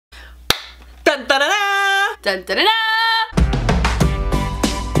Dun dun dun dun dun dun.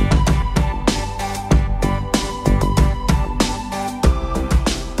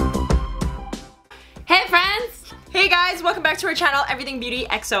 Hey friends! Hey guys, welcome back to our channel,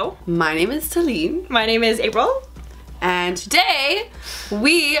 Everythingbeautyxo. My name is Taline. My name is April. And today,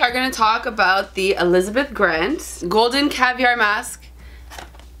 we are going to talk about the Elizabeth Grant Golden Caviar Mask.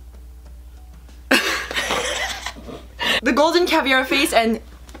 The Golden Caviar Face and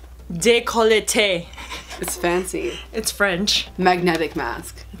Decollete. It's fancy. It's French. Magnetic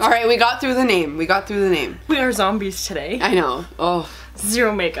mask. Alright, we got through the name. We got through the name. We are zombies today. I know. Oh.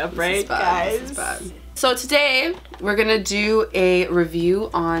 Zero makeup, right, guys? This is bad. So today, we're going to do a review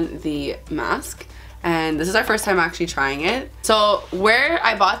on the mask. And this is our first time actually trying it. So where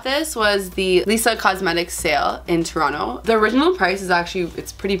I bought this was the Lisa Cosmetics sale in Toronto. The original price is actually,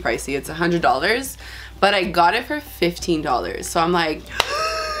 it's pretty pricey. It's $100, but I got it for $15. So I'm like,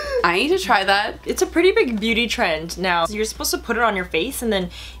 I need to try that. It's a pretty big beauty trend now. You're supposed to put it on your face and then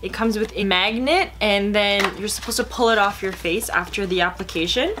it comes with a magnet and then you're supposed to pull it off your face after the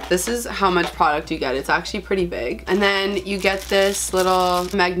application. This is how much product you get. It's actually pretty big. And then you get this little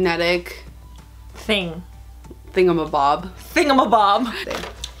magnetic thingamabob.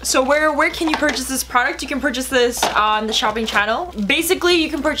 So where can you purchase this product? You can purchase this on the shopping channel. Basically, you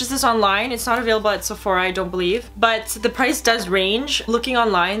can purchase this online. It's not available at Sephora, I don't believe. But the price does range. Looking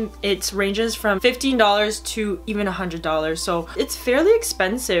online, it ranges from $15 to even $100. So it's fairly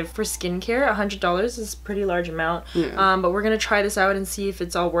expensive for skincare. $100 is a pretty large amount. Yeah. But we're gonna try this out and see if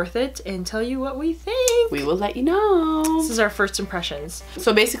it's all worth it and tell you what we think. We will let you know. This is our first impressions.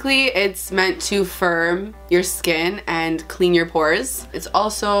 So basically, it's meant to firm your skin and clean your pores. It's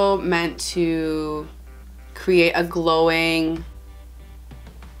also meant to create a glowing,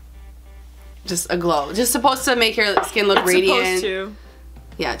 just a glow. Just supposed to make your skin look radiant. Supposed to.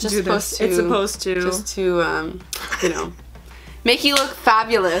 Yeah, just supposed to. It's supposed to. Just to, you know, make you look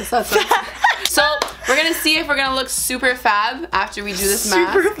fabulous. That's what. So we're gonna see if we're gonna look super fab after we do this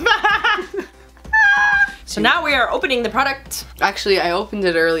mask. Super fab. So now we are opening the product. Actually, I opened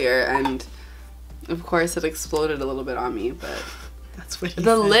it earlier and of course it exploded a little bit on me, but that's what he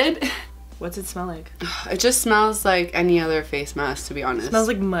the said. lid. What's it smell like? It just smells like any other face mask, to be honest. It smells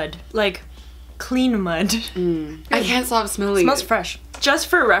like mud. Like clean mud. I can't stop smelling It smells fresh. Just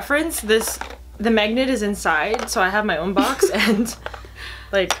for reference, the magnet is inside, so I have my own box and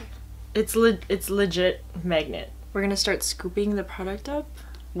like it's legit magnet. We're gonna start scooping the product up.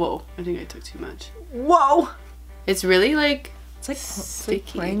 Whoa, I think I took too much. Whoa! It's really like It's like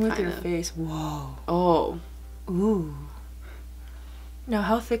sticky, playing with your kinda. face. Whoa. Oh. Ooh. Now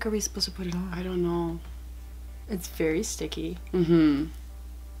how thick are we supposed to put it on? I don't know. It's very sticky. It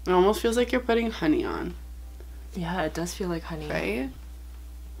almost feels like you're putting honey on. Yeah, it does feel like honey. Right?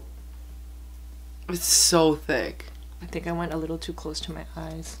 It's so thick. I think I went a little too close to my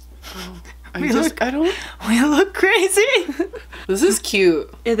eyes. Oh, We look crazy. This is cute.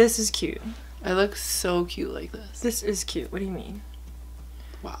 Yeah, this is cute. I look so cute like this. This is cute. What do you mean?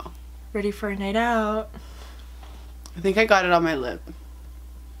 Wow. Ready for a night out? I think I got it on my lip.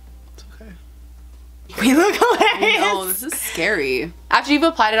 It's okay. We look hilarious. No, this is scary. After you've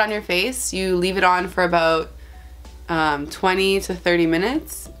applied it on your face, you leave it on for about 20 to 30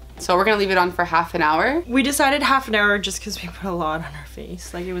 minutes. So we're gonna leave it on for half an hour. We decided half an hour just because we put a lot on our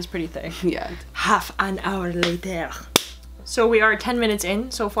face. Like it was pretty thick. Yeah. Half an hour later. So we are 10 minutes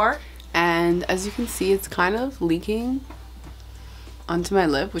in so far. And as you can see, it's kind of leaking onto my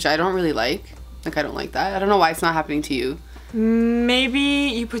lip, which I don't really like. Like, I don't like that. I don't know why it's not happening to you. Maybe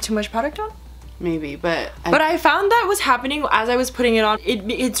you put too much product on? Maybe, but I found that was happening as I was putting it on.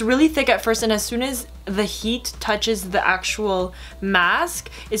 It's really thick at first, and as soon as the heat touches the actual mask,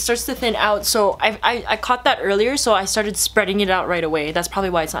 it starts to thin out. So I caught that earlier, so I started spreading it out right away. That's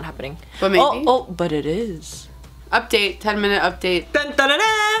probably why it's not happening. But maybe. Oh, but it is. Update, 10-minute update. Dun, dun, dun,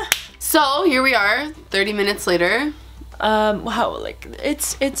 dun. So here we are, 30 minutes later. Wow, like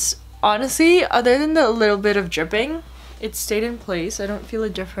it's honestly, other than the little bit of dripping, it stayed in place. I don't feel a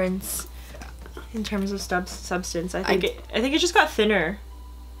difference in terms of substance. I think it just got thinner.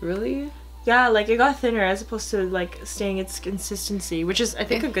 Really? Yeah, like it got thinner as opposed to like staying its consistency, which is I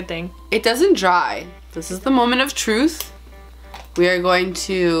think a good thing. It doesn't dry. This is the moment of truth. We are going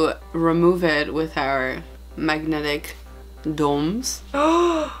to remove it with our magnetic domes.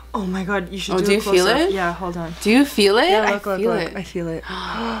 Oh my god, you should do you feel it? Yeah, hold on. Do you feel it? Yeah, I look, feel it. I feel it.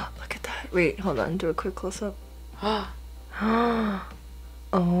 Look at that. Wait, hold on. Do a quick close-up.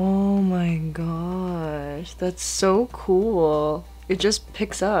 Oh my gosh, that's so cool. It just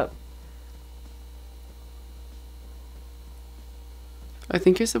picks up. I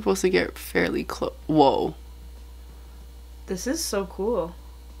think you're supposed to get fairly close. Whoa. This is so cool.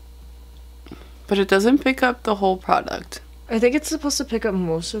 But it doesn't pick up the whole product. I think it's supposed to pick up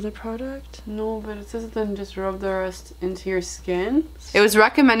most of the product. No, but it says then just rub the rest into your skin. It was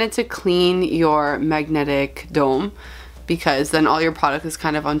recommended to clean your magnetic dome because then all your product is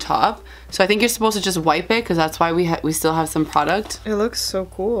kind of on top. So I think you're supposed to just wipe it because that's why we still have some product. It looks so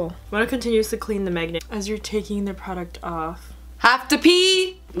cool. I want to continuously clean the magnet as you're taking the product off. Have to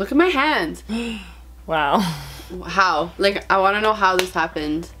pee! Look at my hands. Wow. How? Like, I want to know how this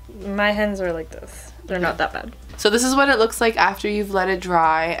happened. My hands are like this. They're not that bad. So this is what it looks like after you've let it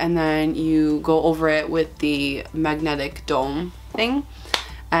dry and then you go over it with the magnetic dome thing.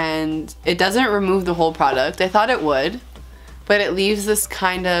 And it doesn't remove the whole product. I thought it would, but it leaves this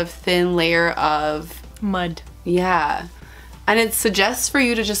kind of thin layer of mud. Yeah. And it suggests for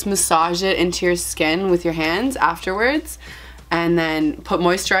you to just massage it into your skin with your hands afterwards and then put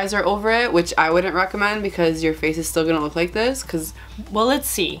moisturizer over it, which I wouldn't recommend because your face is still gonna look like this. Cause, well, let's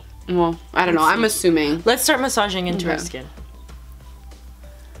see. Well, I don't know. I'm assuming. Let's start massaging into our skin.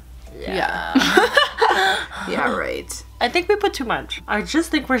 Yeah. Yeah, right. I think we put too much. I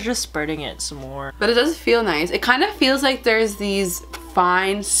just think we're just spreading it some more. But it does feel nice. It kind of feels like there's these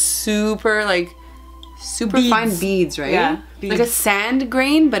fine, super fine beads, right? Yeah. Beads. Like a sand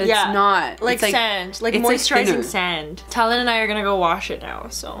grain, but it's not. Like it's sand. Like it's moisturizing like sand. Taline and I are gonna go wash it now,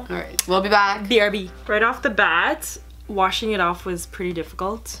 so. Alright, we'll be back. BRB. Right off the bat, washing it off was pretty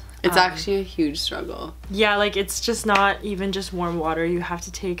difficult. It's actually a huge struggle. Yeah, like it's just not even just warm water. You have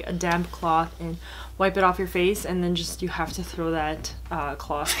to take a damp cloth and wipe it off your face, and then just you have to throw that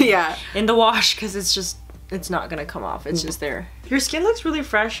cloth in the wash because it's not gonna come off. It's just there. Your skin looks really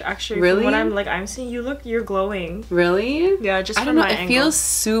fresh, actually. Really? From what I'm seeing, you're glowing. Really? Yeah, just I from don't know. my It angle. feels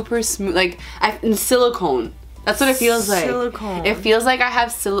super smooth, like in silicone. That's what it feels like. Silicone. It feels like I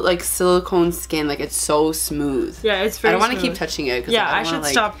have silicone skin. Like it's so smooth. Yeah, it's very I don't want to smooth. keep touching it. Yeah, I should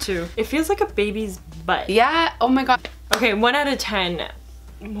stop too. It feels like a baby's butt. Yeah. Oh my god. Okay, 1 out of 10.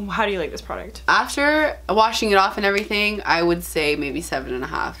 How do you like this product? After washing it off and everything, I would say maybe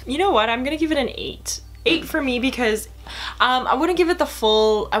 7.5. You know what? I'm gonna give it an 8. 8 for me because I wouldn't give it the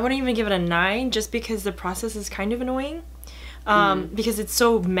full. I wouldn't even give it a 9 just because the process is kind of annoying. Because it's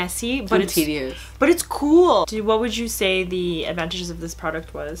so messy, but it's tedious. But it's cool. What would you say the advantages of this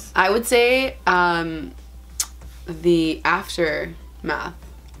product was? I would say the aftermath.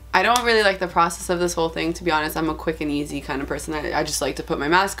 I don't really like the process of this whole thing, to be honest. I'm a quick and easy kind of person. I just like to put my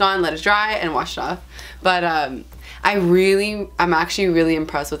mask on, let it dry, and wash it off. But I'm actually really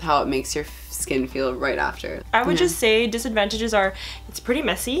impressed with how it makes your skin feel right after. I would just say disadvantages are it's pretty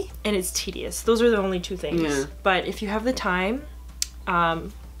messy and it's tedious. Those are the only 2 things. Yeah. But if you have the time,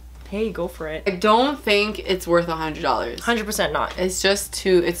 hey, go for it. I don't think it's worth $100. 100% not. It's just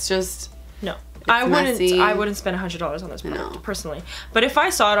no. messy. I wouldn't spend $100 on this product personally. But if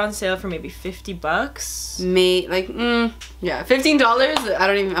I saw it on sale for maybe $50, yeah,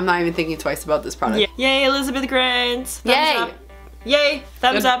 $15. I'm not even thinking twice about this product. Yeah. Yay, Elizabeth Grant. Thumbs Yay. up. Yay,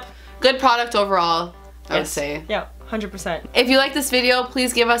 thumbs up. Good product overall, I would say. Yeah, 100%. If you like this video,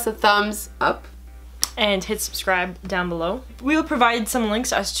 please give us a thumbs up. And hit subscribe down below. We will provide some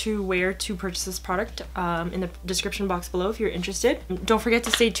links as to where to purchase this product in the description box below if you're interested. Don't forget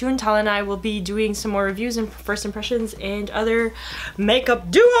to stay tuned. Taline and I will be doing some more reviews and first impressions and other makeup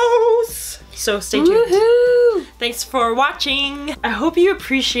duos. So stay tuned. Woohoo! Thanks for watching. I hope you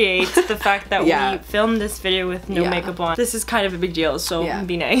appreciate the fact that we filmed this video with no makeup on. This is kind of a big deal, so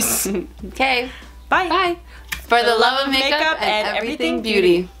be nice. Okay. Bye. Bye. For the love of makeup and everything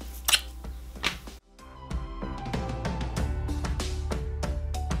beauty.